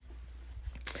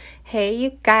Hey, you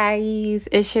guys,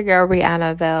 it's your girl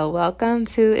Brianna Bell. Welcome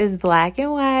to It's Black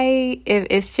and White. If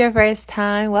it's your first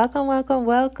time, welcome, welcome,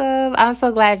 welcome. I'm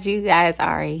so glad you guys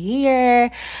are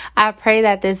here. I pray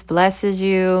that this blesses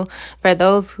you. For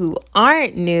those who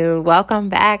aren't new, welcome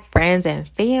back, friends and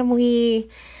family.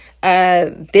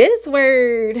 This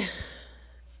word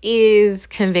is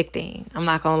convicting. I'm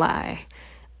not gonna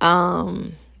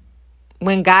lie.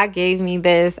 When God gave me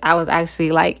this, I was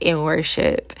actually in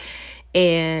worship.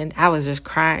 And I was just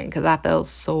crying because I felt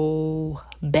so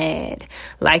bad.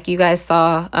 Like you guys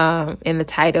saw in the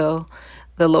title,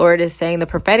 the Lord is saying the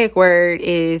prophetic word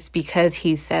is because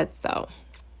he said so.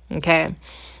 Okay?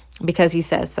 Because he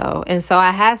says so. And so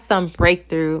I had some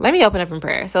breakthrough. Let me open up in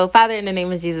prayer. So Father, in the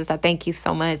name of Jesus, I thank you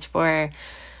so much for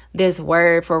this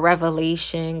word, for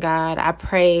revelation, God. I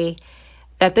pray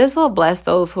that this will bless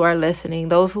those who are listening,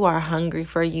 those who are hungry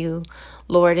for you.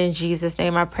 Lord, in Jesus'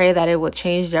 name, I pray that it will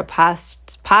change their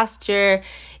posture,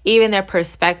 even their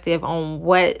perspective on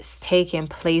what's taking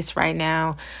place right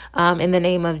now. In the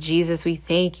name of Jesus, we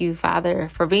thank you, Father,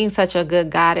 for being such a good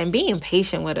God and being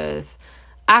patient with us.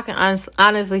 I can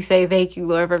honestly say thank you,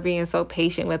 Lord, for being so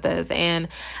patient with us. And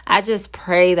I just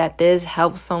pray that this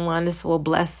helps someone. This will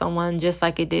bless someone just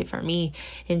like it did for me.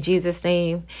 In Jesus'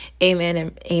 name, amen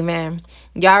and amen.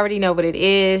 Y'all already know what it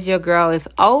is. Your girl is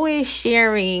always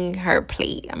sharing her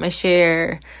plate. I'm going to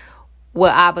share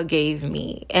what Abba gave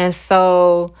me. And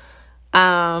so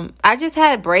I just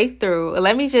had breakthrough.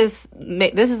 Let me just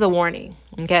make, this is a warning,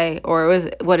 okay? Or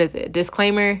what is it?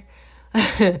 Disclaimer.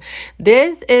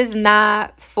 This is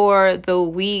not for the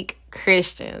weak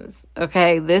Christians,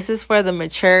 okay? This is for the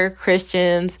mature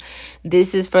Christians.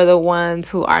 This is for the ones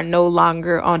who are no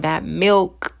longer on that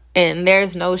milk, and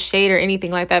there's no shade or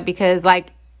anything like that, because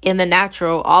in the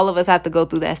natural, all of us have to go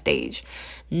through that stage.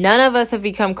 None of us have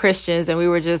become Christians and we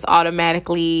were just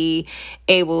automatically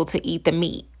able to eat the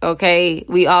meat, okay?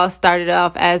 We all started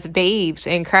off as babes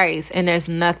in Christ, and there's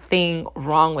nothing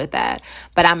wrong with that.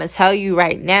 But I'm going to tell you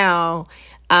right now,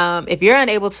 if you're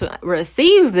unable to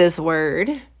receive this word,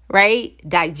 right,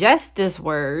 digest this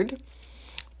word,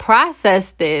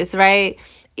 process this, right,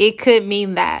 it could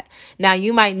mean that. Now,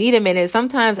 you might need a minute.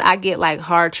 Sometimes I get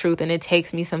hard truth and it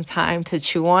takes me some time to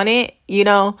chew on it,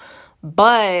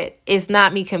 but it's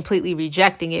not me completely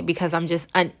rejecting it because I'm just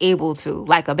unable to,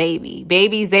 like a baby.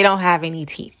 Babies, they don't have any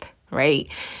teeth, right?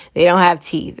 They don't have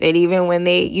teeth. And even when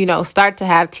they, start to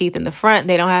have teeth in the front,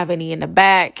 they don't have any in the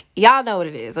back. Y'all know what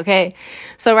it is, okay?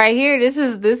 So right here, this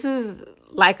is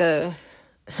like a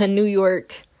New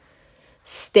York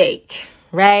steak,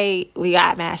 right? We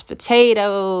got mashed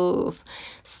potatoes,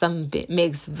 some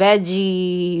mixed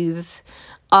veggies,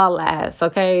 all that,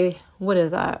 okay? What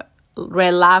is that?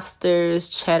 Red Lobsters,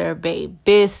 Cheddar Bay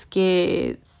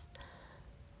biscuits.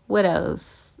 What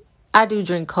else? I do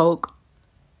drink Coke.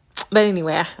 But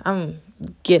anyway, I'm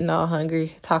getting all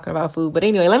hungry talking about food. But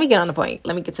anyway, let me get to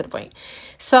the point.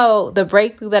 So the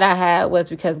breakthrough that I had was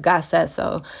because God said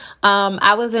so.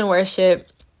 I was in worship.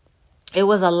 It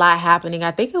was a lot happening.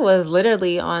 I think it was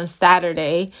literally on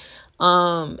Saturday.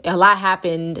 A lot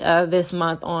happened this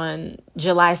month on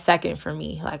July 2nd for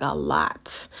me, a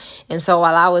lot. And so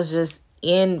while I was just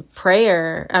in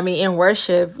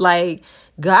worship,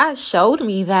 God showed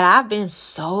me that I've been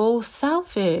so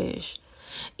selfish.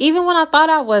 Even when I thought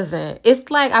I wasn't. It's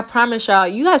I promise y'all,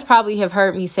 you guys probably have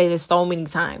heard me say this so many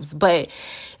times, but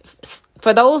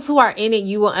for those who are in it,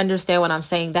 you will understand what I'm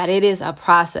saying, that it is a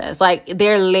process.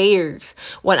 There are layers.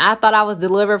 When I thought I was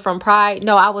delivered from pride,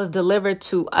 no, I was delivered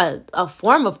to a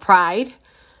form of pride,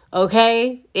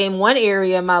 okay, in one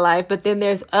area of my life. But then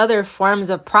there's other forms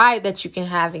of pride that you can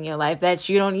have in your life that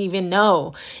you don't even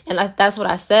know. And that's what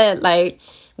I said.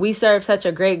 We serve such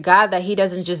a great God that he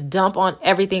doesn't just dump on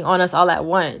everything on us all at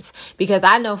once, because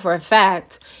I know for a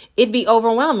fact it'd be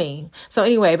overwhelming. So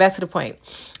anyway, back to the point.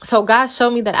 So God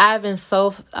showed me that I've been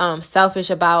so selfish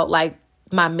about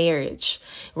my marriage,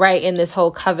 right, in this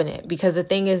whole covenant. Because the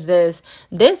thing is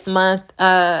this month,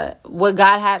 what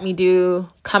God had me do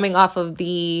coming off of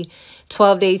the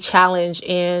 12-day challenge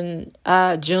in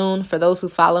June, for those who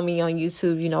follow me on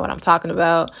YouTube, you know what I'm talking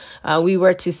about. We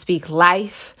were to speak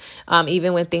life,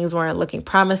 even when things weren't looking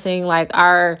promising.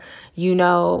 Our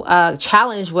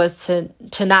challenge was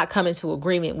to not come into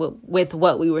agreement with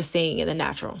what we were seeing in the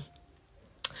natural.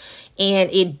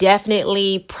 And it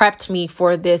definitely prepped me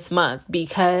for this month,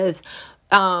 because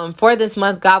for this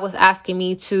month, God was asking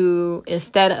me to,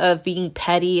 instead of being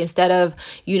petty, instead of,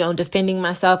 defending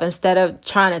myself, instead of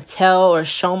trying to tell or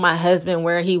show my husband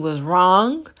where he was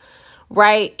wrong,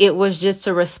 right? It was just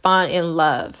to respond in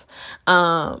love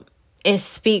and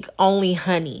speak only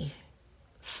honey.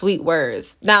 sweet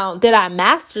words. Now, did I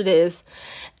master this?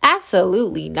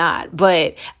 Absolutely not.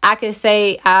 But I could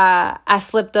say I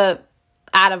slipped up.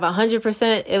 Out of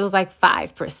 100%, it was like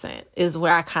 5% is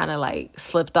where I kind of like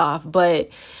slipped off. But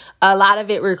a lot of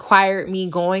it required me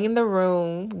going in the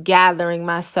room, gathering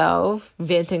myself,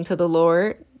 venting to the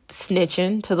Lord,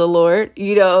 snitching to the Lord,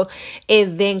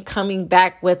 and then coming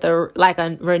back with a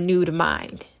renewed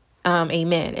mind.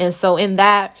 Amen. And so in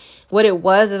that, what it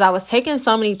was is I was taking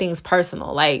so many things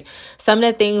personal, like some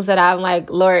of the things that I'm like,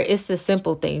 Lord, it's the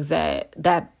simple things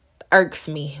that irks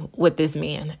me with this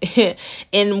man.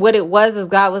 And what it was is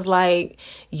God was like,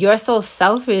 you're so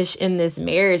selfish in this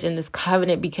marriage, in this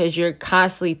covenant, because you're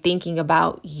constantly thinking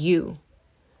about you.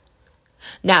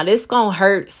 Now, this gonna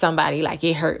hurt somebody like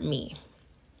it hurt me.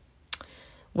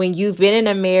 When you've been in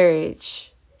a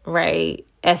marriage, right?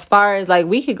 As far as like,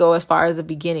 we could go as far as the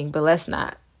beginning, but let's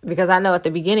not. Because I know at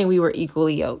the beginning we were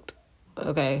equally yoked.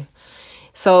 Okay.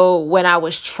 So when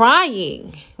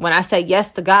I said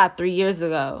yes to God 3 years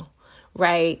ago,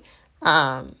 right?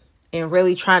 And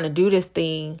really trying to do this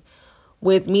thing,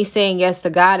 with me saying yes to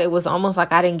God, it was almost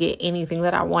like I didn't get anything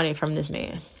that I wanted from this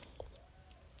man.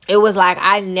 It was like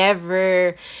I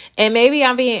never, and maybe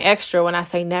I'm being extra when I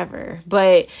say never,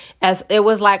 but it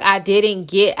was like I didn't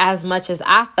get as much as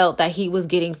I felt that he was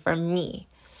getting from me.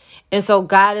 And so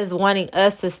God is wanting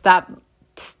us to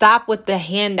stop with the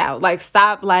handout. Like,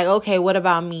 stop, like, okay, what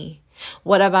about me?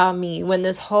 What about me? When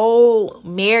this whole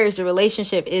marriage, the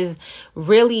relationship is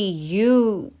really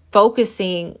you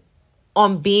focusing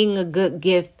on being a good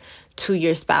gift to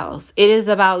your spouse. It is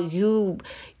about you,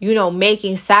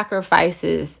 making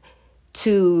sacrifices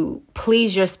to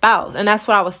please your spouse. And that's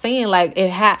what I was saying. Like,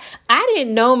 I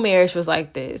didn't know marriage was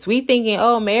like this. We thinking,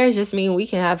 oh, marriage just means we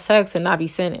can have sex and not be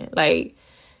sinning. Like,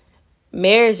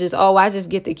 marriage is, I just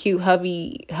get the cute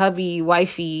hubby,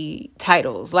 wifey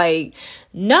titles. Like,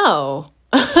 no,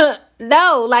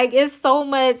 no, like it's so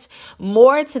much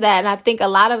more to that. And I think a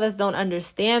lot of us don't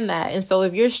understand that. And so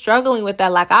if you're struggling with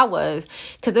that, like I was,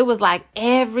 because it was like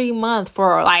every month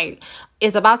for like,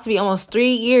 it's about to be almost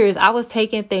 3 years, I was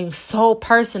taking things so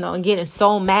personal and getting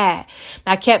so mad.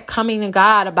 And I kept coming to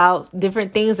God about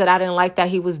different things that I didn't like that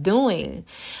he was doing.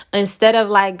 Instead of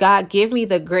like, God, give me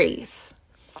the grace.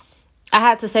 I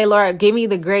had to say, Lord, give me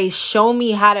the grace. Show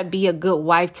me how to be a good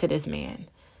wife to this man.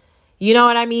 You know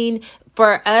what I mean?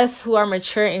 For us who are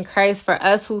mature in Christ, for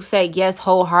us who say yes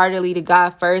wholeheartedly to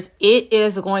God first, it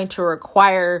is going to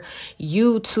require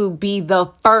you to be the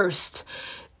first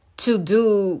to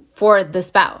do for the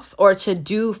spouse or to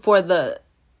do for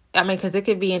because it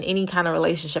could be in any kind of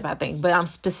relationship, I think, but I'm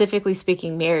specifically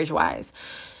speaking marriage wise.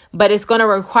 But it's going to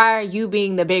require you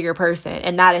being the bigger person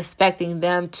and not expecting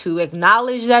them to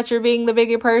acknowledge that you're being the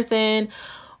bigger person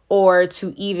or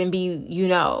to even be,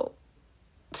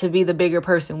 to be the bigger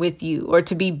person with you or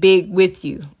to be big with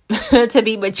you, to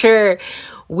be mature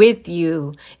with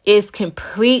you. Is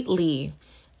completely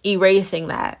erasing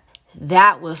that.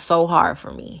 That was so hard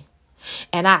for me.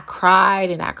 And I cried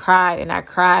and I cried and I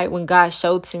cried when God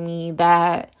showed to me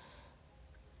that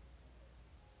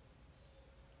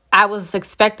I was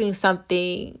expecting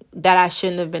something that I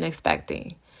shouldn't have been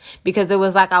expecting, because it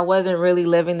was like I wasn't really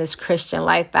living this Christian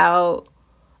life out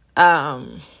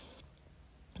the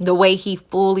way he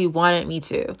fully wanted me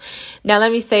to. Now,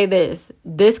 let me say this.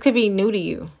 This could be new to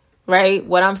you, right?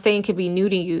 What I'm saying could be new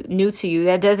to you.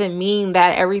 That doesn't mean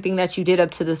that everything that you did up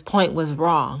to this point was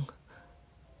wrong.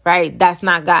 Right? That's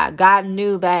not God. God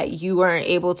knew that you weren't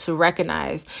able to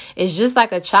recognize. It's just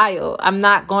like a child. I'm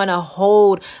not going to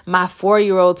hold my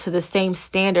 4-year-old to the same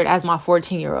standard as my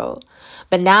 14-year-old.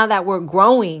 But now that we're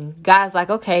growing, God's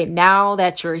like, okay, now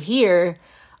that you're here,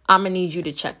 I'm going to need you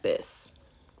to check this.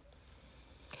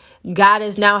 God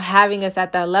is now having us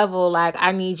at that level. Like,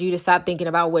 I need you to stop thinking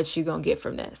about what you're going to get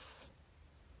from this.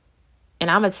 And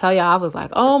I'm going to tell y'all, I was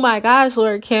like, oh my gosh,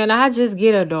 Lord, can I just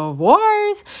get a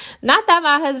divorce? Not that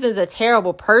my husband's a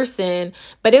terrible person,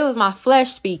 but it was my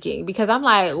flesh speaking, because I'm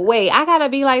like, wait, I got to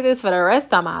be like this for the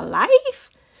rest of my life?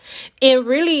 It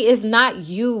really is not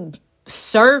you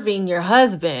serving your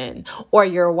husband or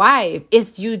your wife.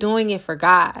 It's you doing it for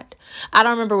God. I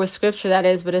don't remember what scripture that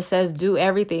is, but it says do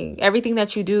everything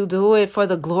that you do it for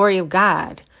the glory of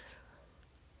God.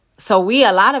 So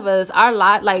a lot of us,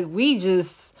 we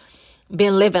just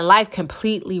been living life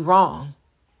completely wrong.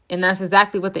 And that's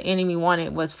exactly what the enemy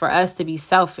wanted, was for us to be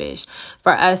selfish,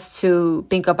 for us to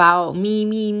think about me.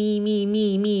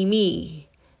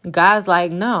 God's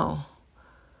like, no.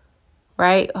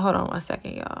 Right? Hold on 1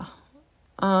 second, y'all.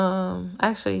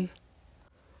 Actually,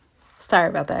 sorry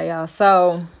about that, y'all.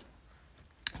 So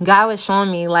God was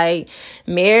showing me, like,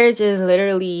 marriage is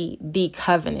literally the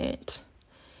covenant.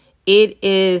 It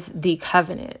is the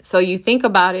covenant. So you think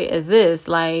about it as this,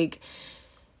 like,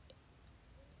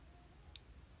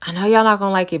 I know y'all not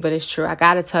gonna like it, but it's true. I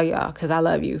gotta tell y'all because I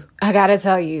love you. I gotta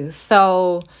tell you.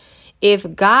 So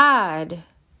if God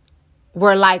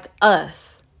were like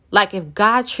us, like if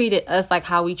God treated us like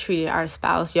how we treated our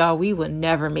spouse, y'all, we would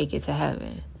never make it to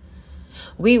heaven.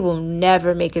 We will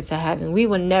never make it to heaven. We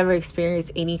will never experience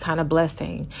any kind of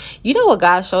blessing. You know what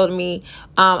God showed me?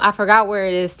 I forgot where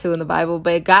it is too in the Bible,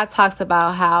 but God talks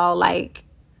about how like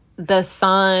the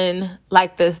sun,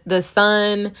 like the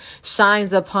sun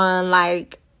shines upon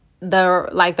like the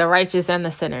righteous and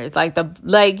the sinners, the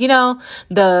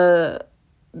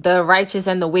righteous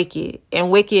and the wicked.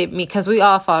 And wicked, because we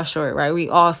all fall short, right? We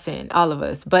all sin, all of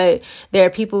us. But there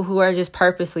are people who are just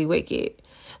purposely wicked,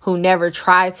 who never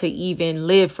try to even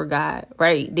live for God,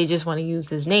 right? They just want to use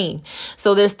his name.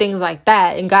 So there's things like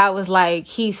that. And God was like,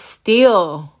 he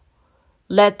still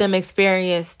let them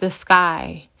experience the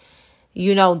sky,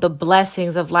 the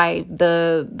blessings of life,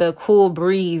 the cool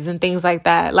breeze and things like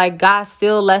that. Like God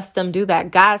still lets them do that.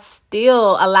 God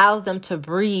still allows them to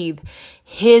breathe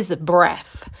his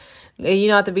breath.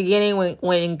 At the beginning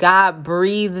when God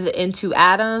breathed into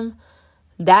Adam,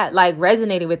 that like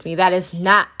resonated with me. That is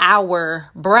not our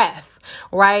breath,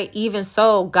 right? Even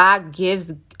so, God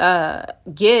gives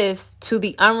gifts to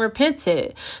the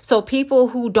unrepentant. So people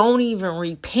who don't even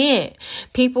repent,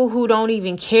 people who don't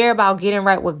even care about getting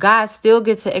right with God, still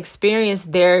get to experience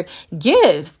their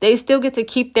gifts. They still get to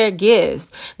keep their gifts.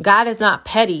 God is not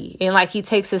petty and like he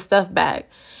takes his stuff back.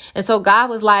 And so God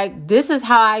was like, this is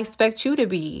how I expect you to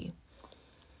be.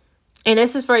 And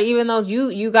this is for even though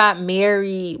you got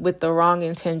married with the wrong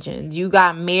intentions. You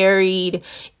got married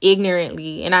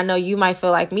ignorantly. And I know you might feel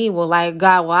like me. Well, like,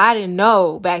 God, I didn't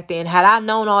know back then. Had I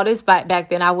known all this back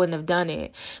then, I wouldn't have done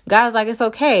it. God's like, it's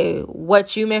okay.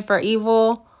 What you meant for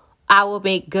evil, I will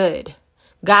make good.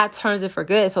 God turns it for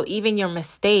good. So even your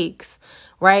mistakes,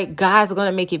 right? God's going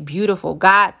to make it beautiful.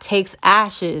 God takes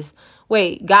ashes.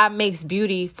 God makes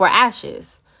beauty for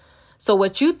ashes. So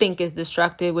what you think is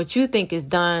destructive, what you think is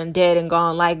done, dead and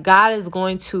gone, like God is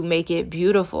going to make it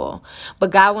beautiful.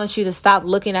 But God wants you to stop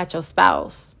looking at your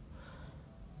spouse.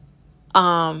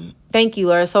 Thank you,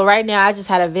 Lord. So right now I just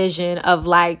had a vision of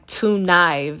like two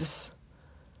knives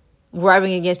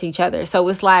rubbing against each other. So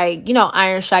it's like,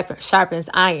 iron sharpens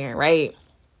iron, right?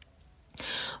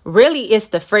 Really, it's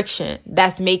the friction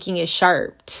that's making it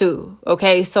sharp too.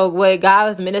 Okay. So what God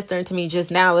was ministering to me just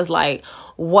now is like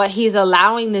what he's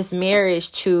allowing this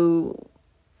marriage to,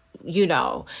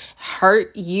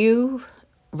 hurt you,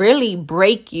 really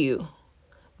break you,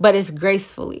 but it's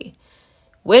gracefully.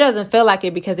 It doesn't feel like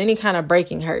it because any kind of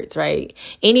breaking hurts, right?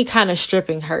 Any kind of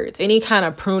stripping hurts. Any kind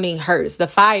of pruning hurts. The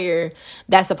fire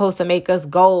that's supposed to make us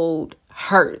gold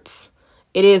hurts.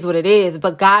 It is what it is.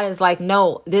 But God is like,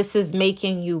 no, this is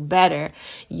making you better.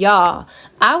 Y'all,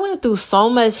 I went through so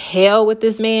much hell with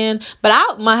this man,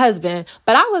 my husband,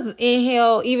 but I was in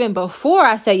hell even before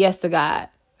I said yes to God.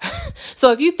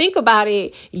 So if you think about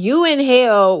it, you in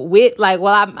hell with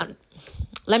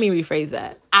let me rephrase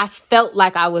that. I felt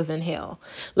like I was in hell.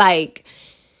 Like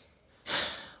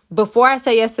before I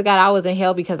said yes to God, I was in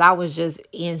hell because I was just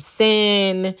in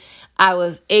sin. I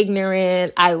was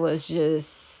ignorant. I was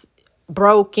just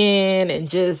broken and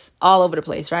just all over the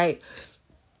place, right?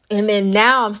 And then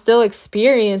now I'm still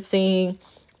experiencing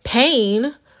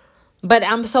pain, but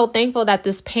I'm so thankful that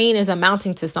this pain is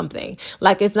amounting to something.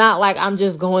 Like, it's not like I'm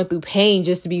just going through pain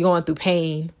just to be going through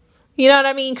pain. You know what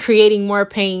I mean? Creating more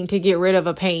pain to get rid of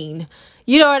a pain.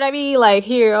 You know what I mean? Like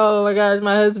here, oh my gosh,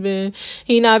 my husband,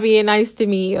 he not being nice to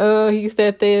me. Oh, he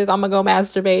said this, I'm gonna go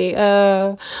masturbate.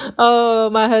 Oh,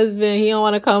 my husband, he don't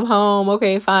want to come home.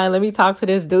 Okay, fine. Let me talk to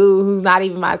this dude who's not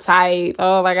even my type.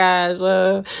 Oh my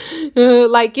gosh.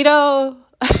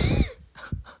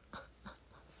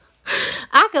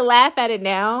 I could laugh at it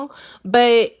now,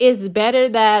 but it's better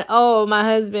that, my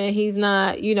husband, he's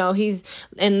not,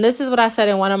 and this is what I said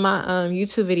in one of my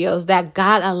YouTube videos, that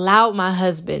God allowed my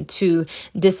husband to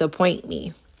disappoint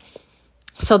me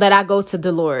so that I go to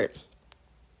the Lord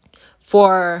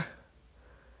for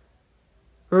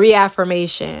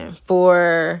reaffirmation,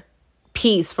 for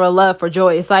peace, for love, for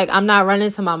joy. It's like, I'm not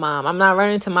running to my mom. I'm not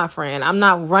running to my friend. I'm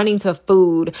not running to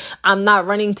food. I'm not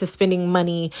running to spending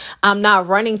money. I'm not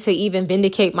running to even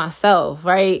vindicate myself,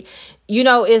 right?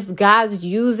 It's God's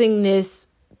using this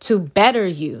to better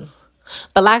you.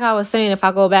 But like I was saying, if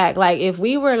I go back, like if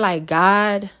we were like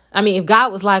God, if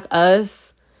God was like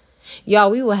us,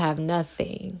 y'all, we would have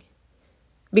nothing.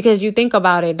 Because you think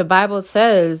about it, the Bible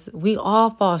says we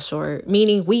all fall short,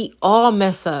 meaning we all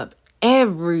mess up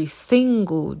every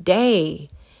single day.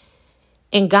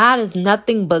 And God is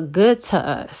nothing but good to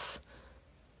us.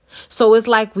 So it's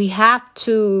like we have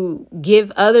to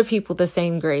give other people the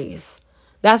same grace.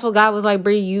 That's what God was like,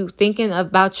 Brie, you thinking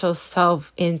about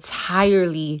yourself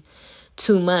entirely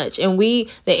too much. And the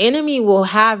enemy will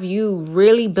have you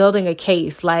really building a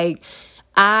case like,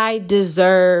 I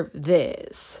deserve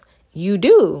this. You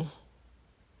do.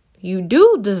 You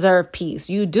do deserve peace.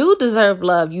 You do deserve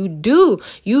love. You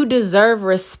deserve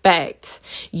respect.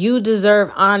 You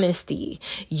deserve honesty.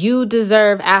 You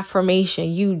deserve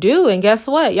affirmation. You do. And guess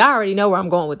what? Y'all already know where I'm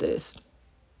going with this.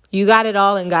 You got it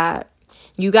all in God.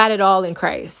 You got it all in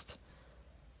Christ.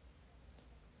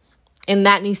 And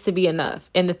that needs to be enough.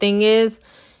 And the thing is,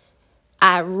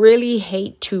 I really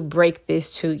hate to break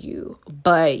this to you,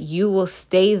 but you will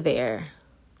stay there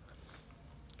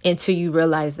until you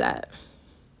realize that.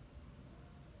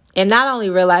 And not only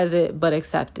realize it, but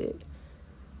accept it.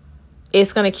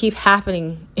 It's going to keep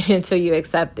happening until you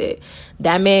accept it.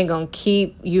 That man going to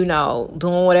keep,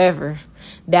 doing whatever.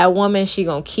 That woman, she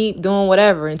going to keep doing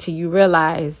whatever until you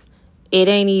realize it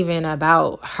ain't even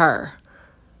about her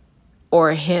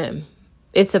or him.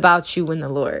 It's about you and the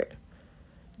Lord.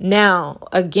 Now,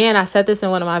 again, I said this in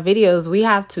one of my videos. We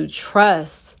have to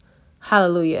trust.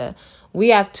 Hallelujah. We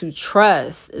have to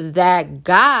trust that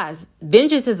God's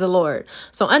vengeance is the Lord.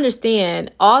 So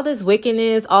understand all this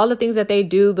wickedness, all the things that they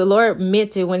do, the Lord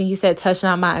meant it when he said, touch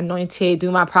not my anointed, do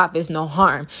my prophets no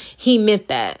harm. He meant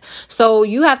that. So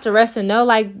you have to rest and know,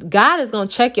 like, God is going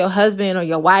to check your husband or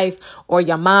your wife or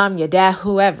your mom, your dad,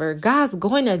 whoever. God's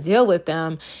going to deal with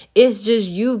them. It's just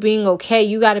you being okay.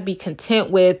 You got to be content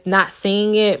with not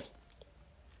seeing it.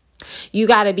 You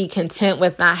got to be content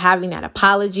with not having that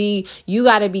apology. You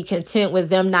got to be content with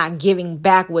them not giving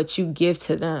back what you give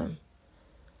to them.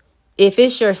 If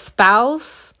it's your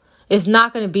spouse, it's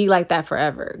not going to be like that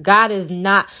forever. God is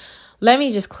not. Let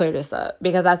me just clear this up,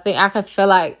 because I feel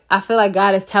like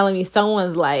God is telling me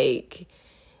someone's like,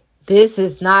 this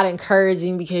is not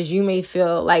encouraging, because you may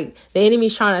feel like the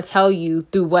enemy's trying to tell you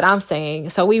through what I'm saying.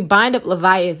 So we bind up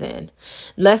Leviathan.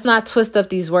 Let's not twist up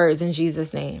these words in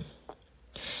Jesus' name.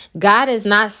 God is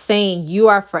not saying you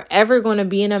are forever going to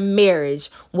be in a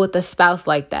marriage with a spouse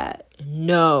like that.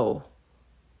 No.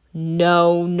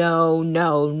 That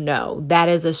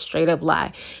is a straight up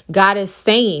lie. God is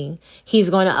saying he's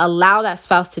going to allow that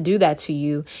spouse to do that to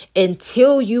you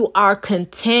until you are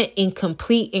content and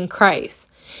complete in Christ.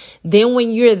 Then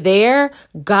when you're there,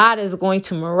 God is going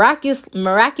to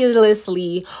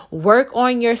miraculously work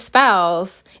on your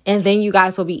spouse, and then you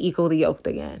guys will be equally yoked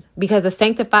again, because the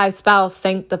sanctified spouse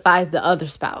sanctifies the other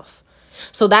spouse.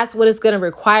 So that's what it's going to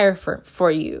require for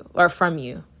you, or from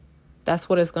you. That's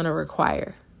what it's going to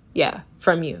require. Yeah,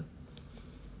 from you.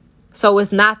 So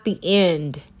it's not the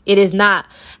end. It is not.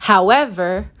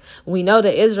 However, we know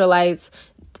the Israelites,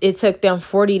 it took them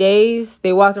 40 days.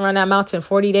 They walked around that mountain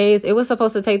 40 days. It was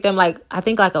supposed to take them I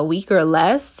think a week or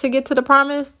less to get to the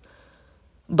promise.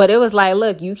 But it was like,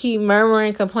 look, you keep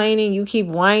murmuring, complaining, you keep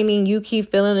whining, you keep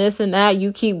feeling this and that.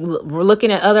 You keep looking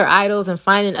at other idols and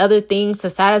finding other things to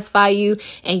satisfy you.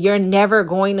 And you're never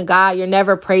going to God. You're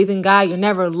never praising God. You're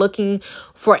never looking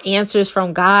for answers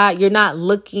from God. You're not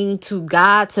looking to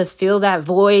God to fill that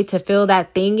void, to fill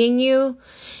that thing in you.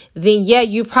 Then yeah,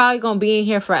 you're probably going to be in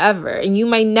here forever, and you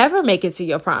may never make it to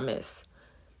your promise.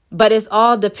 But it's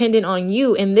all dependent on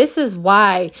you. And this is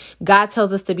why God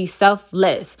tells us to be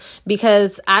selfless,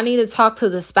 because I need to talk to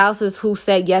the spouses who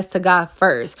said yes to God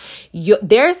first.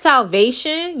 Their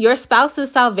salvation, your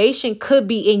spouse's salvation, could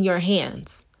be in your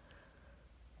hands.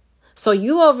 So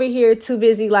you over here too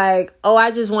busy like, oh,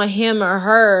 I just want him or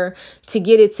her to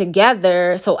get it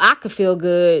together so I could feel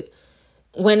good.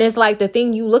 When it's like the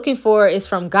thing you looking for is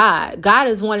from God. God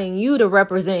is wanting you to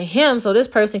represent him so this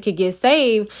person could get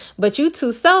saved, but you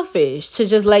too selfish to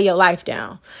just lay your life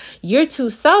down. You're too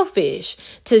selfish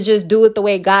to just do it the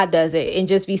way God does it and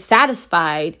just be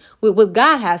satisfied with what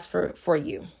God has for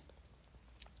you.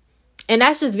 And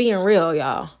that's just being real,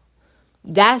 y'all.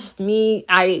 That's me.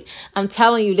 I'm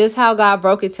telling you, this is how God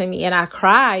broke it to me. And I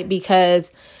cried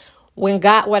because when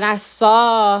I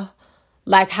saw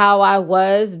like how I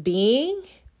was being,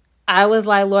 I was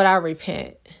like, Lord, I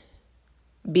repent,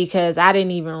 because I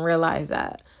didn't even realize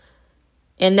that.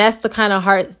 And that's the kind of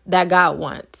heart that God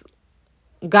wants.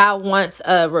 God wants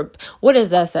what does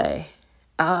that say?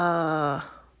 I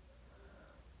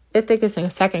think it's in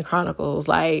 2 Chronicles.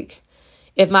 Like,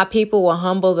 if my people will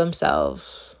humble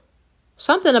themselves,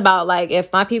 something about like,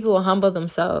 if my people will humble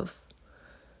themselves,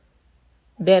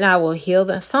 then I will heal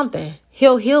them. Something.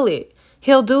 He'll heal it.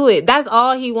 He'll do it. That's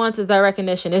all he wants is that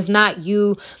recognition. It's not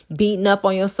you beating up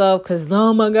on yourself because,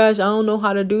 oh my gosh, I don't know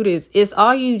how to do this. It's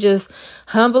all you just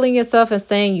humbling yourself and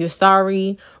saying you're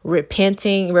sorry,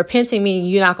 repenting. Repenting meaning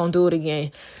you're not going to do it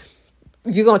again.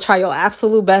 You're going to try your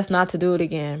absolute best not to do it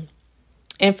again.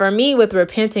 And for me, with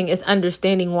repenting, it's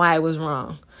understanding why it was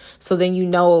wrong. So then you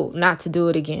know not to do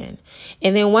it again.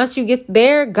 And then once you get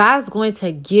there, God's going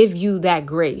to give you that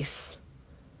grace.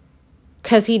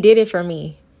 Because he did it for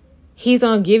me. He's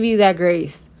going to give you that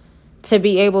grace to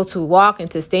be able to walk and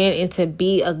to stand and to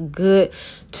be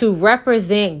to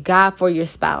represent God for your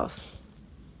spouse.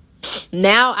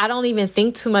 Now, I don't even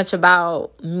think too much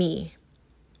about me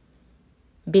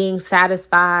being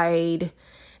satisfied,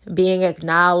 being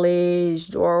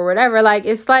acknowledged or whatever. Like,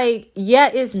 it's like, yeah,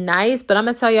 it's nice, but I'm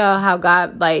going to tell y'all how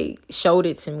God like showed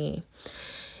it to me.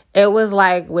 It was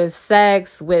like with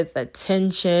sex, with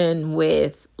attention,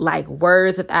 with like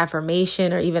words of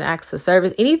affirmation or even acts of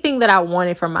service, anything that I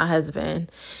wanted from my husband.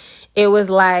 It was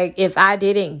like if I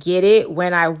didn't get it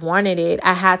when I wanted it,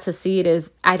 I had to see it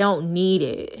as I don't need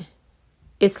it.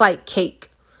 It's like cake.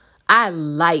 I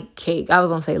like cake. I was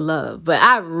going to say love, but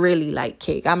I really like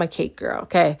cake. I'm a cake girl,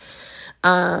 okay?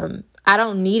 I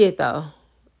don't need it though.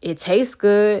 It tastes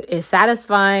good. It's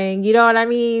satisfying. You know what I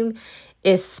mean?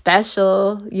 It's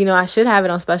special. You know, I should have it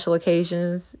on special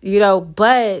occasions, you know,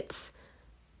 but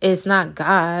it's not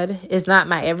God. It's not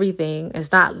my everything.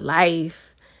 It's not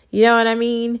life. You know what I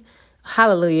mean?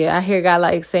 Hallelujah. I hear God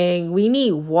like saying we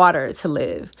need water to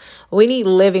live. We need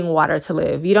living water to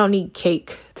live. You don't need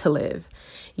cake to live.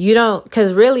 You don't,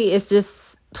 because really it's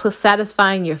just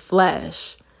satisfying your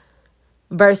flesh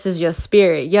versus your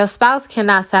spirit. Your spouse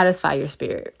cannot satisfy your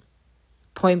spirit.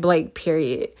 Point blank,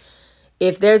 period.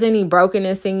 If there's any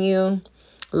brokenness in you,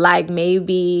 like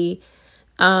maybe,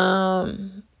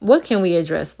 what can we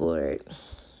address, Lord?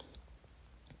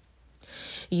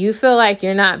 You feel like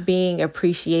you're not being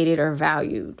appreciated or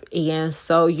valued. And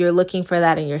so you're looking for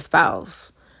that in your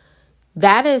spouse.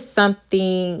 That is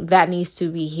something that needs to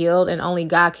be healed. And only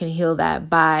God can heal that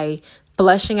by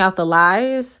flushing out the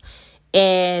lies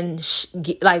and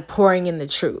like pouring in the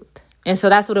truth. And so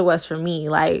that's what it was for me.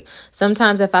 Like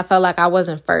sometimes if I felt like I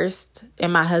wasn't first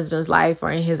in my husband's life or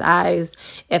in his eyes,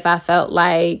 if I felt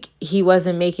like he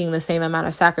wasn't making the same amount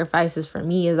of sacrifices for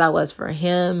me as I was for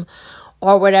him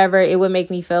or whatever, it would make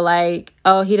me feel like,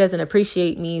 oh, he doesn't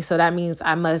appreciate me. So that means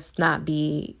I must not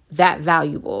be that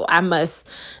valuable. I must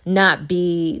not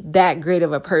be that great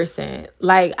of a person.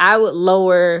 Like I would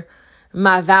lower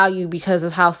my value because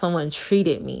of how someone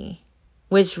treated me,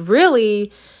 which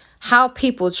really how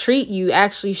people treat you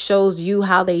actually shows you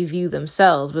how they view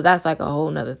themselves. But that's like a whole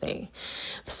nother thing.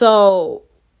 So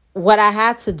what I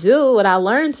had to do, what I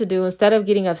learned to do, instead of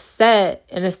getting upset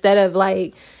and instead of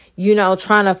like, you know,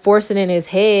 trying to force it in his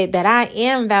head that I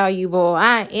am valuable,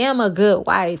 I am a good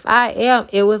wife,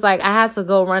 it was like I had to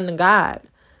go run to God.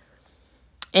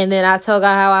 And then I tell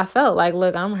God how I felt. Like,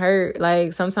 look, I'm hurt.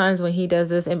 Like sometimes when he does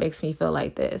this, it makes me feel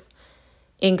like this.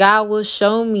 And God will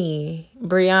show me,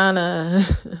 Brianna,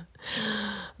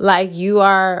 like you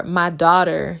are my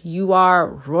daughter. You are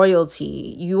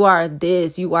royalty. You are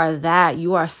this. You are that.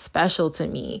 You are special to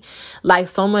me. Like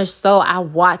so much so I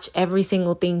watch every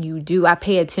single thing you do. I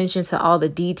pay attention to all the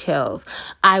details.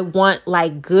 I want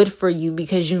like good for you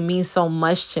because you mean so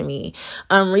much to me.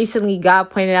 Recently God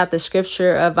pointed out the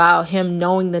scripture about him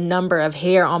knowing the number of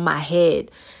hair on my head.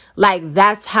 Like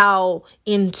that's how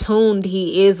in tuned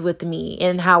he is with me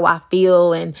and how I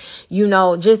feel and, you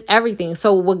know, just everything.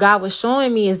 So what God was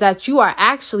showing me is that you are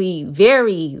actually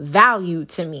very valued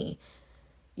to me.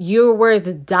 You're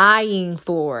worth dying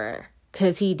for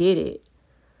because he did it.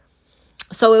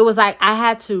 So it was like I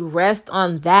had to rest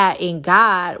on that in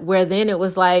God, where then it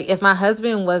was like if my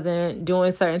husband wasn't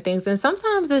doing certain things, and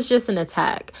sometimes it's just an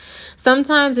attack.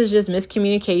 Sometimes it's just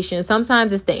miscommunication.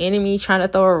 Sometimes it's the enemy trying to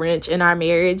throw a wrench in our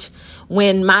marriage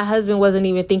when my husband wasn't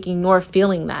even thinking nor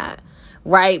feeling that.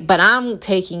 Right. But I'm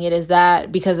taking it as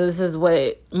that because this is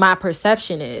what my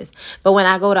perception is. But when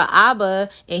I go to Abba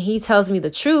and he tells me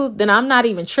the truth, then I'm not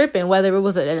even tripping whether it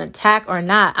was an attack or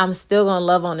not. I'm still going to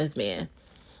love on this man.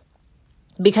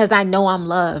 Because I know I'm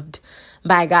loved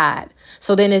by God.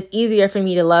 So then it's easier for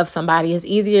me to love somebody. It's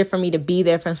easier for me to be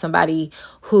there for somebody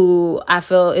who I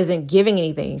feel isn't giving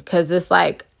anything. Because it's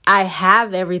like, I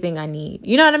have everything I need.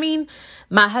 You know what I mean?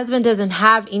 My husband doesn't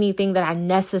have anything that I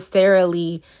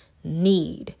necessarily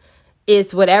need.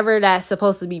 It's whatever that's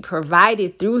supposed to be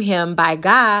provided through him by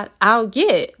God, I'll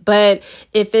get. But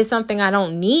if it's something I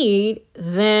don't need,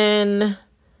 then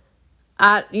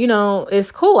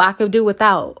it's cool. I could do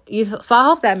without. So I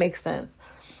hope that makes sense.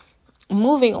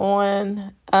 Moving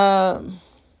on.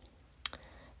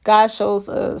 God shows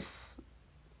us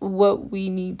what we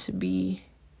need to be.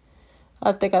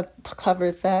 I think I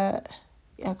covered that.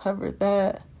 Yeah, I covered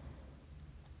that.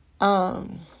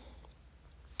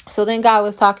 So then God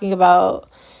was talking about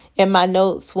in my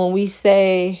notes when we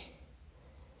say,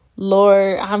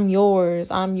 Lord, I'm yours.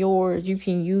 You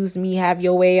can use me, have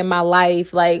your way in my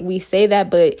life. Like we say that,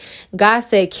 but God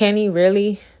said, can he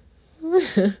really?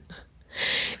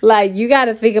 Like you got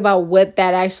to think about what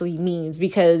that actually means,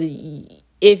 because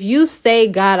if you say,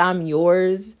 God, I'm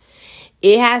yours,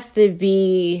 it has to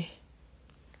be,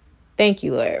 thank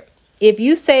you, Lord. If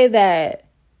you say that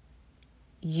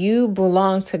you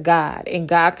belong to God and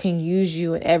God can use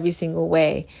you in every single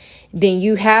way, then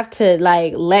you have to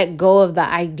like let go of the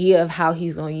idea of how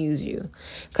he's going to use you.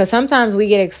 Because sometimes we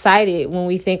get excited when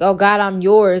we think, oh God, I'm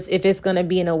yours, if it's going to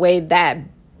be in a way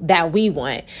that we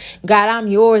want. God, I'm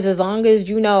yours as long as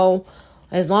you know,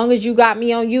 as long as you got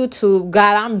me on YouTube.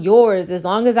 God, I'm yours as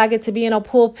long as I get to be in a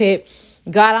pulpit.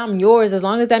 God, I'm yours as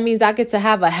long as that means I get to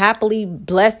have a happily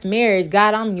blessed marriage.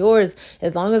 God, I'm yours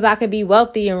as long as I could be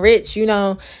wealthy and rich. You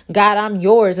know, God, I'm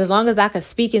yours as long as I could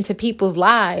speak into people's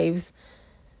lives.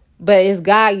 But is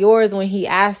God yours when he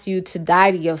asks you to die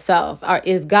to yourself? Or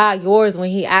is God yours when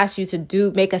he asks you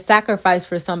to make a sacrifice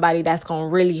for somebody that's going to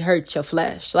really hurt your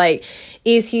flesh? Like,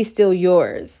 is he still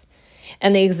yours?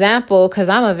 And the example, because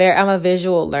I'm a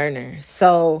visual learner.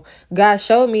 So God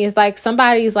showed me, it's like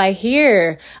somebody's like,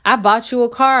 here, I bought you a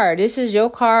car. This is your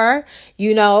car.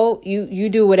 You know, you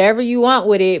do whatever you want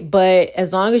with it. But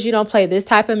as long as you don't play this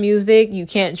type of music, you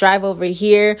can't drive over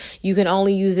here. You can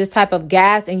only use this type of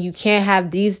gas, and you can't have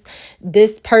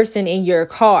this person in your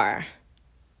car.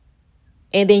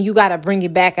 And then you got to bring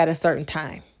it back at a certain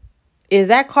time. Is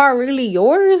that car really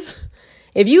yours?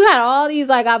 If you had all these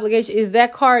like obligations, is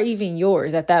that car even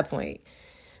yours at that point?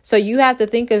 So you have to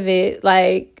think of it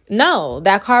like, no,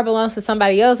 that car belongs to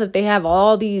somebody else if they have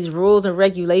all these rules and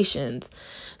regulations.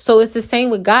 So it's the same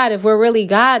with God. If we're really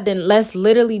God, then let's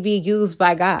literally be used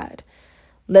by God.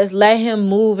 Let's let him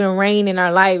move and reign in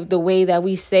our life the way that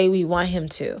we say we want him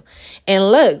to. And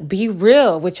look, be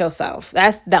real with yourself.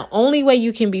 That's the only way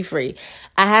you can be free.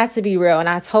 I had to be real. And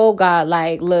I told God,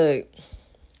 like, look,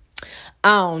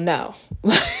 I don't know.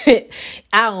 I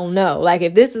don't know. Like,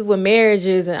 if this is what marriage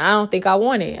is, and I don't think I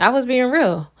want it. I was being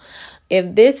real.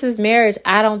 If this is marriage,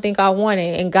 I don't think I want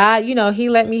it. And God, you know, he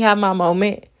let me have my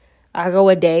moment. I go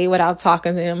a day without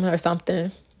talking to him or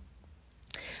something.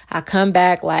 I come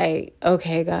back like,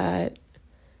 okay, God,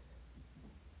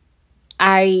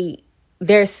 why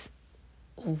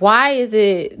is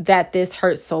it that this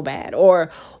hurts so bad?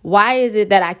 Or why is it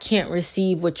that I can't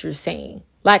receive what you're saying?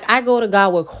 Like, I go to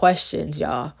God with questions,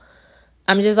 y'all.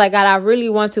 I'm just like, God, I really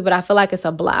want to, but I feel like it's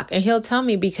a block. And he'll tell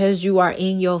me, because you are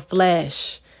in your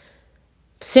flesh.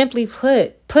 Simply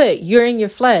put, you're in your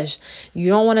flesh. You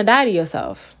don't want to die to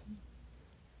yourself.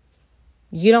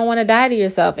 You don't want to die to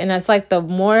yourself. And it's like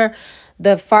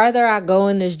the farther I go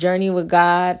in this journey with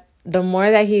God, the more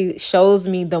that he shows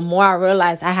me, the more I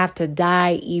realize I have to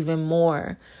die even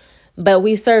more. But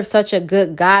we serve such a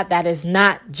good God that is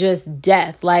not just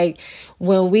death. Like,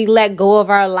 when we let go of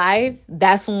our life,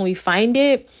 that's when we find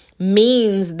it.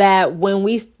 Means that when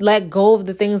we let go of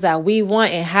the things that we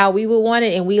want and how we would want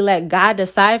it, and we let God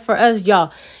decide for us,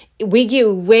 y'all, we get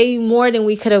way more than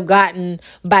we could have gotten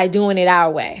by doing it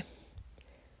our way.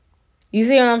 You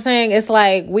see what I'm saying? It's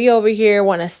like we over here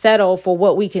want to settle for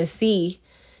what we can see.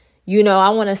 You know, I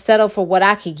want to settle for what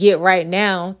I could get right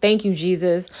now. Thank you,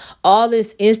 Jesus. All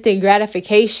this instant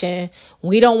gratification.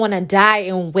 We don't want to die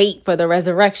and wait for the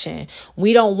resurrection.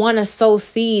 We don't want to sow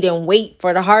seed and wait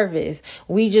for the harvest.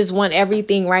 We just want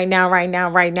everything right now, right now,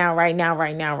 right now, right now,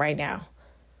 right now, right now.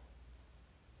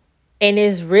 And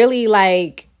it's really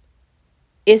like,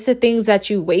 it's the things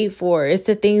that you wait for. It's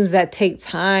the things that take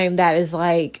time that is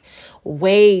like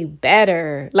way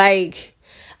better. Like,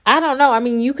 I don't know. I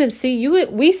mean, you can see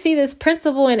we see this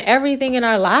principle in everything in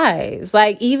our lives.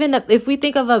 Like, even if we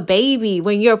think of a baby,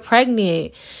 when you're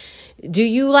pregnant, do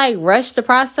you like rush the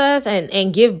process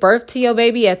and give birth to your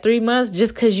baby at 3 months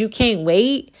just because you can't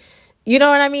wait? You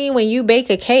know what I mean? When you bake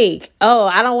a cake, oh,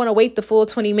 I don't want to wait the full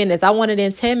 20 minutes. I want it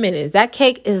in 10 minutes. That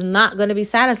cake is not going to be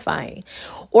satisfying.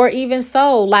 Or even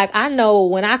so, like, I know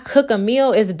when I cook a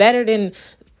meal, it's better than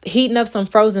heating up some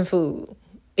frozen food.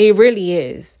 It really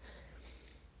is.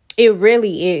 It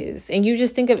really is. And you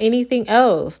just think of anything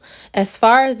else. As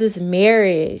far as this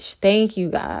marriage, thank you,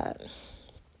 God.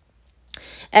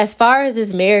 As far as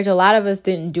this marriage, a lot of us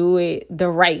didn't do it the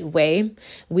right way.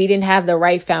 We didn't have the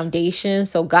right foundation.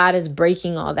 So God is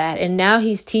breaking all that. And now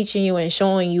he's teaching you and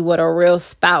showing you what a real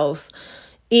spouse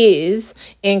is.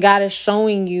 And God is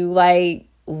showing you, like,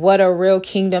 what a real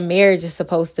kingdom marriage is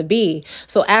supposed to be.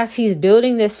 So as he's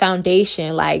building this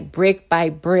foundation, like brick by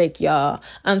brick, y'all,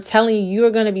 I'm telling you,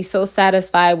 you're going to be so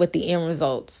satisfied with the end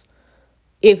results.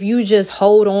 If you just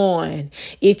hold on,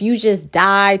 if you just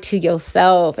die to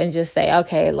yourself and just say,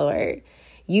 okay, Lord,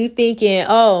 you thinking,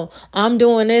 oh, I'm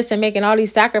doing this and making all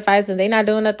these sacrifices and they not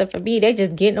doing nothing for me. They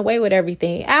just getting away with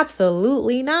everything.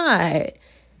 Absolutely not.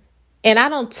 And I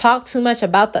don't talk too much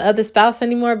about the other spouse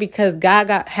anymore because God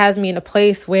has me in a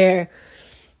place where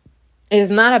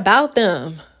it's not about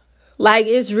them. Like,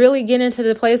 it's really getting to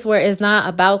the place where it's not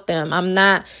about them. I'm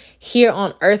not here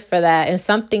on earth for that. And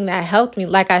something that helped me,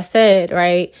 like I said,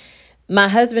 right? My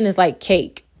husband is like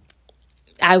cake.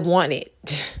 I want it.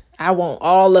 I want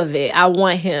all of it. I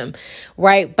want him,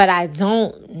 right? But I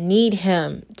don't need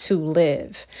him to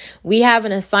live. We have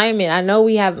an assignment. I know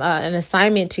we have an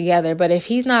assignment together, but if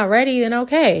he's not ready, then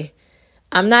okay.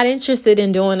 I'm not interested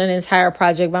in doing an entire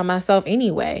project by myself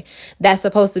anyway. That's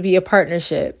supposed to be a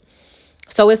partnership.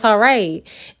 So it's all right.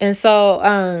 And so,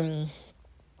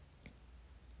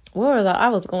 I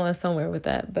was going somewhere with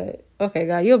that, but okay,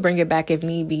 God, you'll bring it back if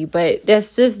need be. But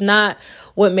that's just not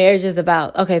what marriage is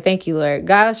about. Okay, thank you, Lord.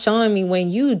 God's showing me when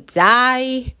you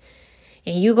die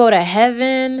and you go to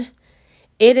heaven,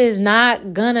 it is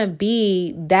not gonna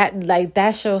be that, like,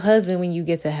 that's your husband when you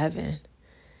get to heaven.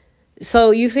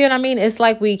 So you see what I mean? It's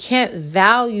like we can't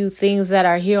value things that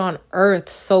are here on earth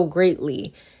so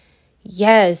greatly.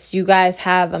 Yes, you guys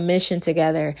have a mission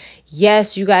together.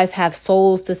 Yes, you guys have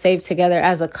souls to save together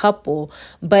as a couple.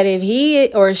 But if he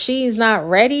or she's not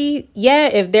ready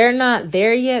yet, if they're not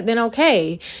there yet, then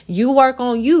okay, you work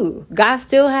on you. God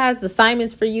still has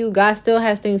assignments for you. God still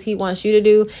has things he wants you to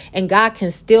do. And God can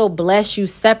still bless you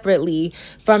separately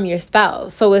from your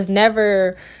spouse. So it's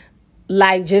never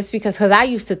like just because I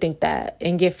used to think that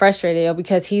and get frustrated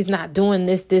because he's not doing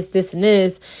this, and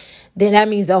this. Then that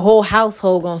means the whole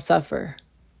household gonna suffer.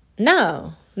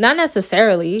 No, not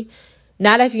necessarily.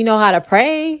 Not if you know how to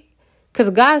pray. Because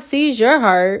God sees your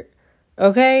heart,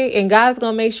 okay? And God's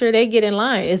gonna make sure they get in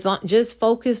line. It's not just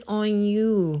focus on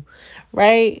you,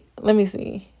 right? Let me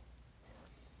see.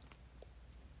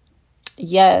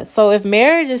 Yeah, so if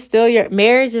marriage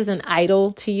is an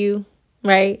idol to you,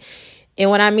 right? And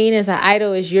what I mean is an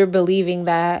idol is you're believing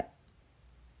that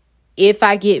if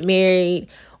I get married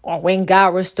or when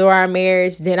God restore our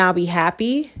marriage, then I'll be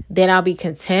happy, then I'll be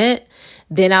content,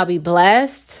 then I'll be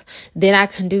blessed, then I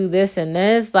can do this and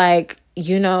this. Like,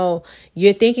 you're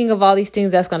thinking of all these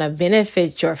things that's going to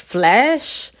benefit your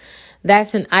flesh.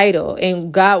 That's an idol,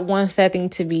 and God wants that thing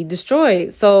to be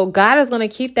destroyed. So God is going to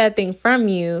keep that thing from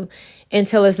you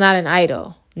until it's not an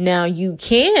idol. Now, you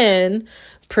can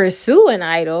pursue an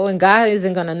idol, and God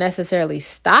isn't going to necessarily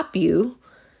stop you.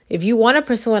 If you want to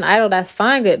pursue an idol, that's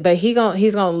fine, good. But he's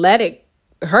gonna let it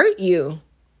hurt you.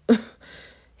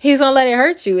 He's gonna let it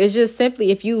hurt you. It's just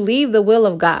simply if you leave the will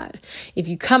of God, if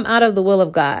you come out of the will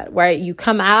of God, right? You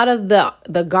come out of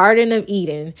the Garden of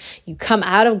Eden, you come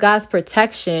out of God's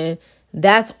protection.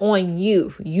 That's on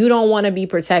you. You don't want to be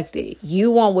protected.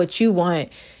 You want what you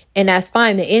want, and that's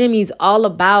fine. The enemy's all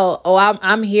about,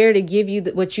 I'm here to give you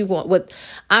what you want.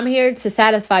 I'm here to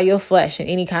satisfy your flesh in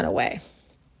any kind of way.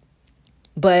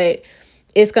 But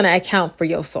it's going to account for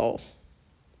your soul.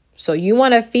 So you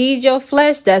want to feed your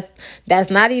flesh that's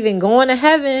not even going to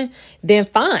heaven, then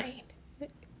fine.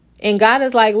 And God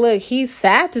is like, look, he's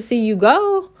sad to see you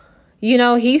go.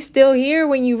 He's still here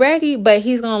when you're ready, but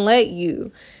he's going to let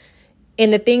you.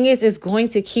 And the thing is, it's going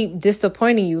to keep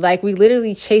disappointing you. Like, we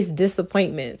literally chase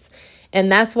disappointments.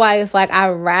 And that's why it's like,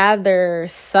 I'd rather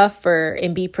suffer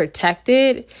and be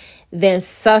protected than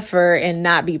suffer and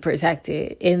not be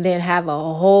protected and then have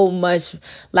a whole mess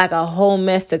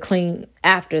to clean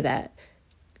after that.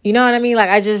 You know what I mean? Like,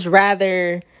 I just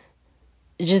rather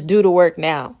just do the work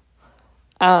now.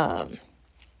 God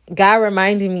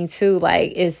reminded me too,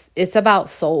 like, it's about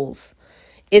souls.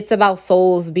 It's about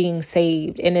souls being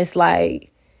saved. And it's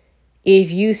like,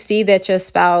 if you see that your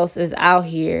spouse is out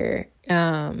here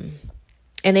and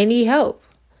they need help,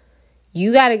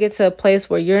 you got to get to a place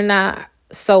where you're not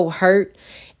so hurt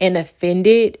and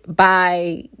offended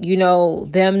by,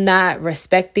 them not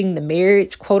respecting the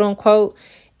marriage, quote unquote.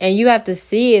 And you have to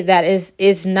see it that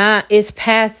it's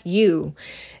past you.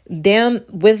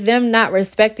 With them not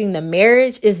respecting the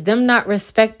marriage is them not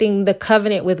respecting the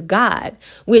covenant with God,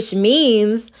 which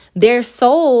means their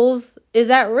souls is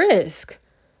at risk.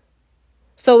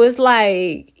 So it's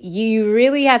like, you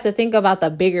really have to think about the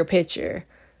bigger picture.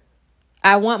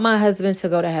 I want my husband to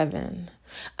go to heaven.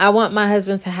 I want my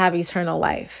husband to have eternal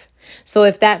life. So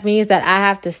if that means that I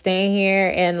have to stand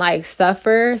here and like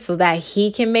suffer so that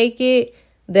he can make it,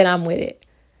 then I'm with it.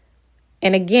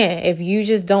 And again, if you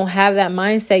just don't have that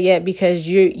mindset yet because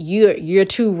you're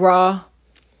too raw,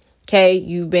 okay?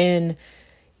 You've been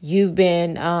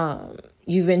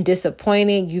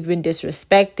disappointed, you've been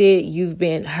disrespected, you've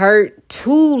been hurt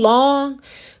too long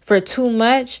for too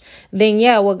much, then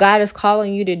yeah, what God is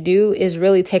calling you to do is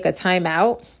really take a time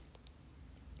out.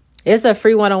 It's a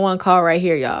free one-on-one call right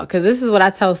here, y'all, because this is what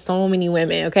I tell so many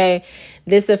women, okay?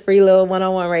 This is a free little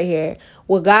one-on-one right here.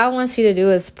 What God wants you to do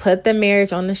is put the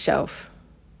marriage on the shelf,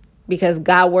 because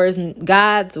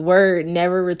God's word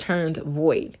never returns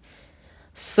void.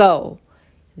 So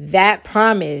that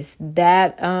promise,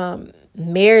 that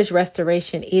marriage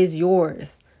restoration is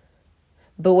yours.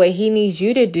 But what he needs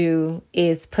you to do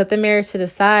is put the marriage to the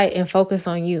side and focus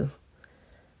on you.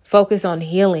 Focus on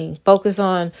healing. Focus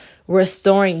on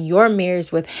restoring your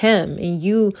marriage with him and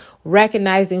you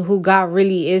recognizing who God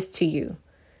really is to you.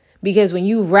 Because when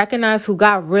you recognize who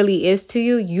God really is to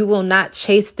you, you will not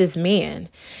chase this man.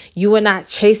 You will not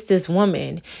chase this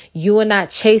woman. You will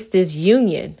not chase this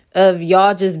union of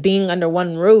y'all just being under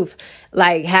one roof,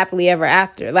 like happily ever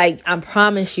after. Like, I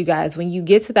promise you guys, when you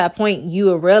get to that point, you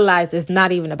will realize it's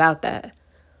not even about that.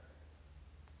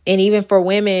 And even for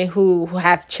women who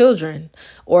have children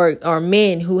or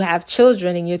men who have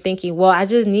children and you're thinking, well, I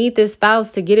just need this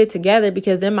spouse to get it together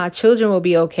because then my children will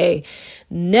be okay.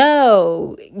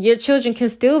 No, your children can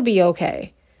still be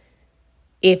okay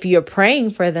if you're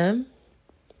praying for them.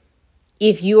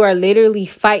 If you are literally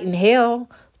fighting hell,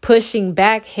 pushing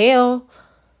back hell,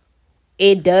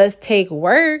 it does take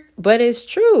work, but it's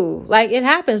true. Like, it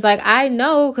happens. Like, I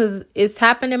know because it's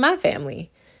happened in my family.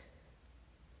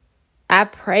 I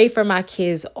pray for my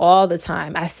kids all the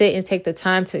time. I sit and take the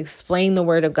time to explain the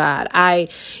word of God. I,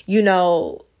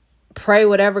 pray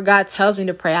whatever God tells me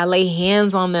to pray. I lay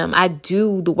hands on them. I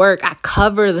do the work. I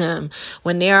cover them.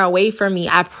 When they're away from me,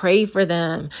 I pray for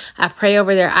them. I pray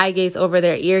over their eye gates, over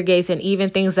their ear gates, and even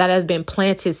things that have been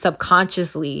planted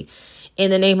subconsciously. In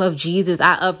the name of Jesus,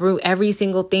 I uproot every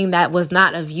single thing that was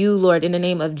not of you, Lord, in the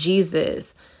name of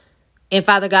Jesus. And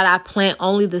Father God, I plant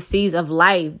only the seeds of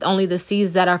life, only the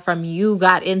seeds that are from you,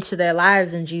 God, into their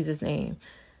lives in Jesus' name.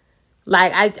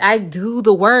 Like, I do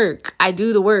the work. I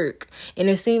do the work. And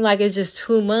it seemed like it's just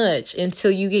too much until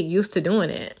you get used to doing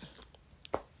it.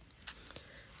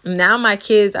 Now my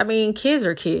kids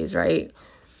are kids, right?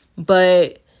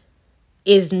 But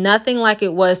it's nothing like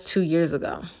it was 2 years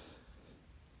ago.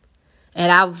 And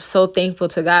I'm so thankful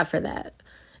to God for that.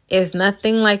 It's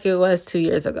nothing like it was 2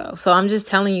 years ago. So I'm just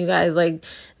telling you guys, like,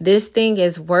 this thing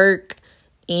is work,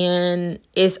 and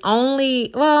it's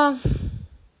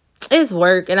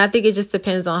work. And I think it just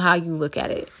depends on how you look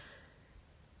at it.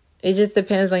 It just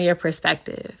depends on your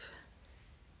perspective.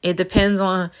 It depends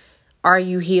on, are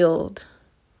you healed?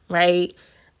 Right?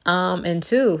 And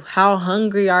two, how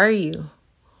hungry are you?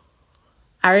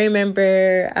 I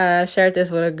remember I shared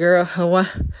this with a girl.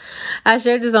 I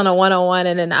shared this on a one-on-one,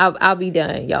 and then I'll be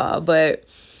done, y'all. But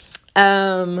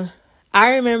I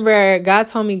remember God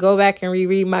told me go back and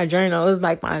reread my journal. It was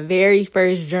like my very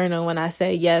first journal when I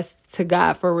said yes to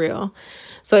God for real.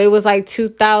 So it was like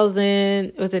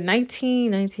 2000. Was it 20,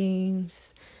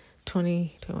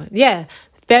 21? Yeah,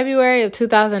 February of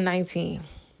 2019.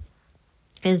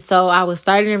 And so I was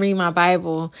starting to read my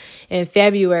Bible in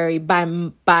February.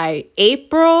 By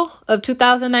April of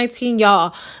 2019,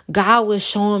 y'all, God was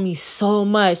showing me so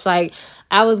much. Like,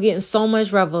 I was getting so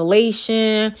much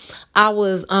revelation. God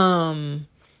was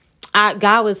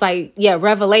like,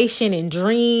 revelation and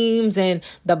dreams, and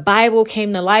the Bible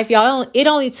came to life. Y'all, it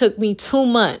only took me 2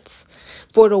 months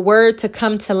for the word to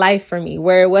come to life for me,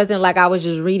 where it wasn't like I was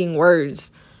just reading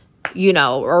words,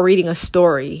 or reading a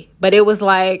story, but it was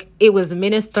like, it was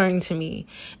ministering to me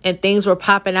and things were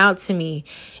popping out to me.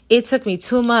 It took me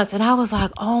 2 months, and I was like,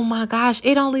 oh my gosh,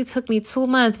 it only took me 2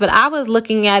 months. But I was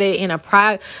looking at it in a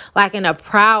proud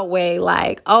way,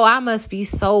 like, oh, I must be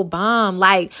so bomb.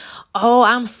 Like, oh,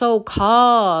 I'm so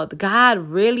called. God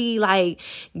really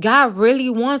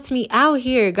wants me out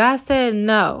here. God said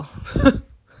no.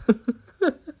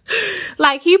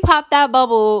 Like, he popped that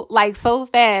bubble like so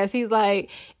fast. He's like,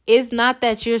 it's not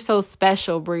that you're so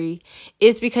special, Bree.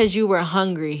 It's because you were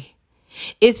hungry.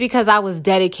 It's because I was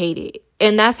dedicated.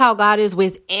 And that's how God is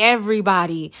with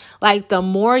everybody. Like, the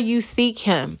more you seek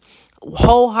him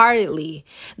wholeheartedly,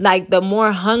 like, the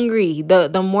more hungry,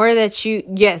 the more that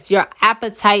your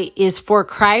appetite is for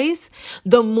Christ,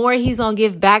 the more he's going to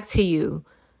give back to you.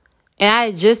 And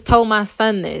I just told my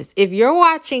son this. If you're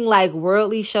watching like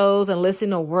worldly shows and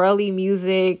listening to worldly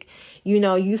music,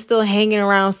 you still hanging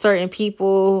around certain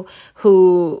people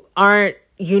who aren't,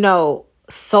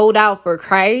 sold out for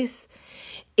Christ,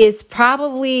 it's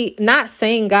probably not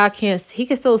saying God can't, he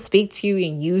can still speak to you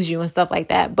and use you and stuff like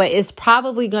that, but it's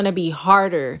probably going to be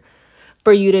harder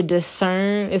for you to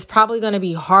discern. It's probably going to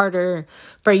be harder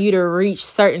for you to reach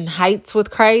certain heights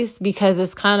with Christ, because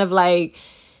it's kind of like,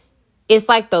 it's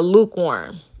like the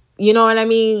lukewarm, you know what I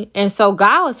mean? And so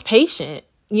God was patient,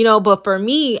 but for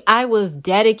me, I was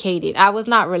dedicated. I was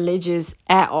not religious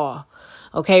at all.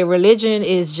 Okay. Religion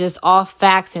is just all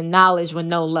facts and knowledge with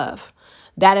no love.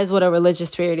 That is what a religious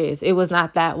spirit is. It was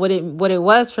not that. What it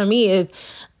was for me is,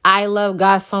 I love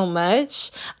God so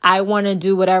much, I want to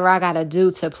do whatever I got to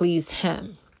do to please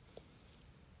him.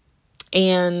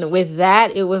 And with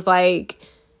that, it was like,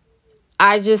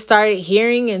 I just started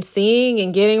hearing and seeing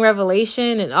and getting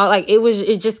revelation and all. Like,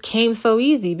 it just came so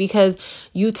easy, because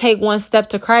you take one step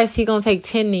to Christ, he gonna take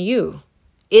 10 to you.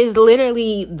 It's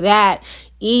literally that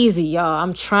easy, y'all.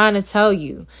 I'm trying to tell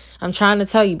you.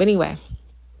 But anyway,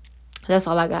 that's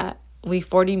all I got. We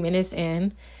 40 minutes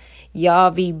in.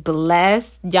 Y'all be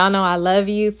blessed. Y'all know I love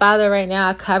you. Father, right now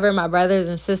I cover my brothers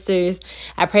and sisters.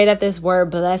 I pray that this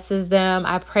word blesses them.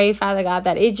 I pray, Father God,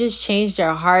 that it just changed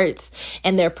their hearts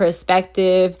and their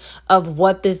perspective of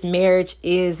what this marriage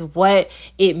is, what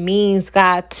it means,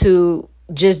 God, to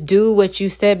just do what you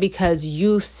said because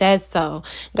you said so.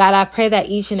 God, I pray that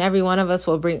each and every one of us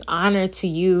will bring honor to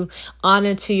you,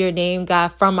 honor to your name, God,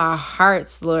 from our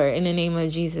hearts, Lord, in the name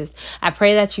of Jesus. I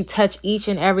pray that you touch each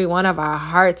and every one of our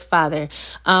hearts, Father.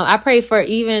 I pray for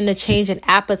even the change in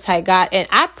appetite, God. And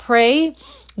I pray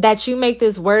that you make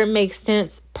this word make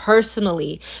sense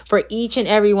personally for each and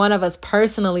every one of us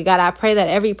personally. God, I pray that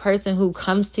every person who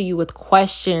comes to you with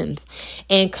questions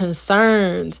and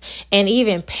concerns and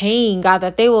even pain, God,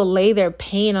 that they will lay their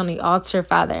pain on the altar,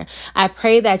 Father. I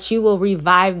pray that you will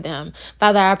revive them.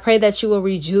 Father, I pray that you will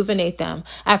rejuvenate them.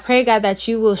 I pray, God, that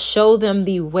you will show them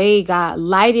the way, God,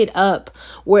 light it up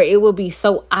where it will be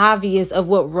so obvious of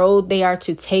what road they are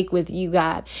to take with you,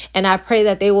 God. And I pray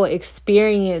that they will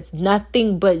experience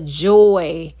nothing but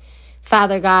joy,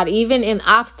 Father God, even in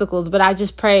obstacles. But I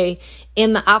just pray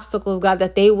in the obstacles, God,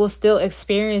 that they will still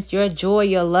experience your joy,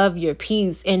 your love, your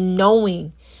peace, and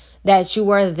knowing that you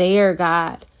are there,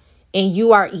 God, and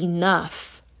you are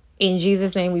enough. In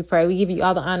Jesus' name we pray. We give you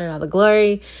all the honor and all the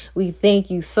glory. We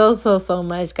thank you so, so, so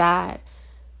much, God,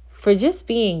 for just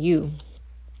being you.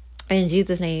 In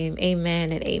Jesus' name,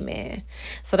 amen and amen.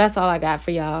 So that's all I got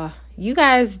for y'all. You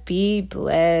guys be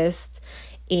blessed.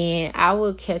 And I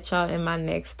will catch y'all in my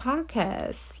next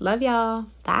podcast. Love y'all.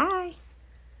 Bye.